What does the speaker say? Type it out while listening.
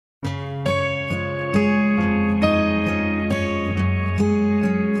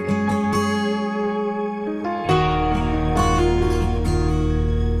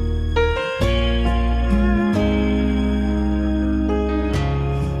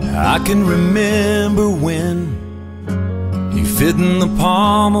I can remember when you fit in the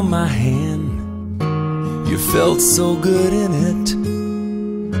palm of my hand. You felt so good in it,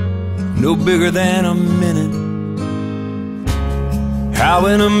 no bigger than a minute. How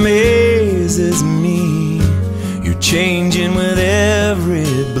it amazes me, you're changing with every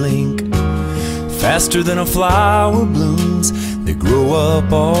blink, faster than a flower blooms. They grow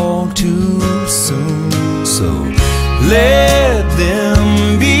up all too soon. So let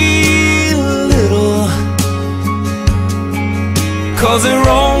them be little, 'cause they're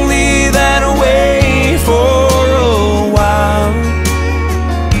only that way for a while.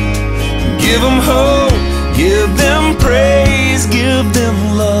 Give them hope, give them praise, give them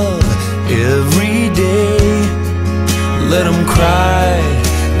love every day. Let them cry,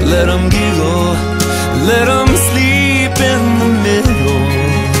 let them giggle, let them sleep in the middle.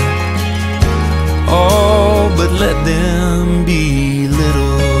 Oh, but let them be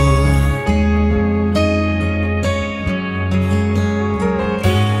little.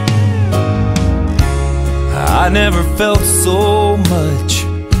 I never felt so much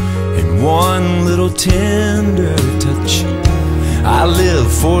in one little tender touch. I live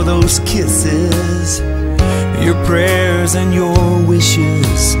for those kisses, your prayers and your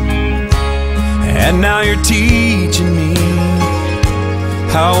wishes. And now you're teaching me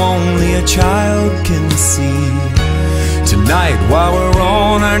how only a child can see. Tonight while we're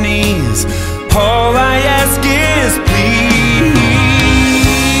on our knees, all I ask is please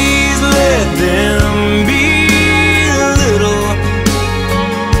let them be little,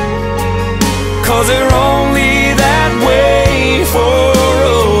 'cause they're only that way for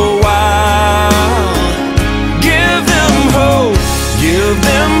a while. Give them hope, give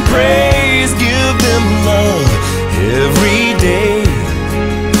them praise, give them love every day.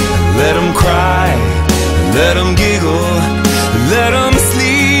 Let them cry, let them giggle, let them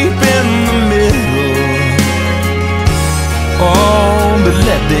sleep in the middle. Oh, but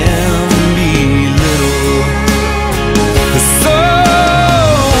let them be little. So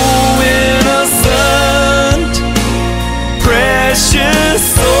innocent, precious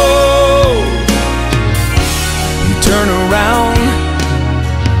soul. You turn around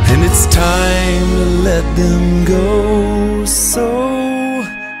and it's time to let them go. So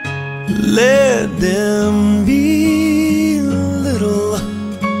let them be little,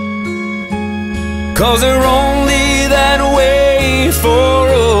 'cause they're only that way for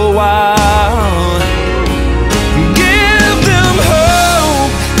a while. Give them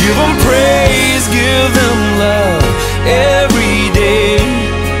hope, give them praise, give them love every day.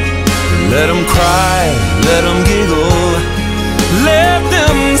 Let them cry, let them giggle, let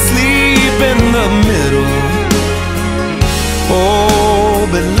them sleep in the middle. Oh,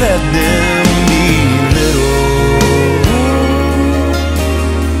 but let them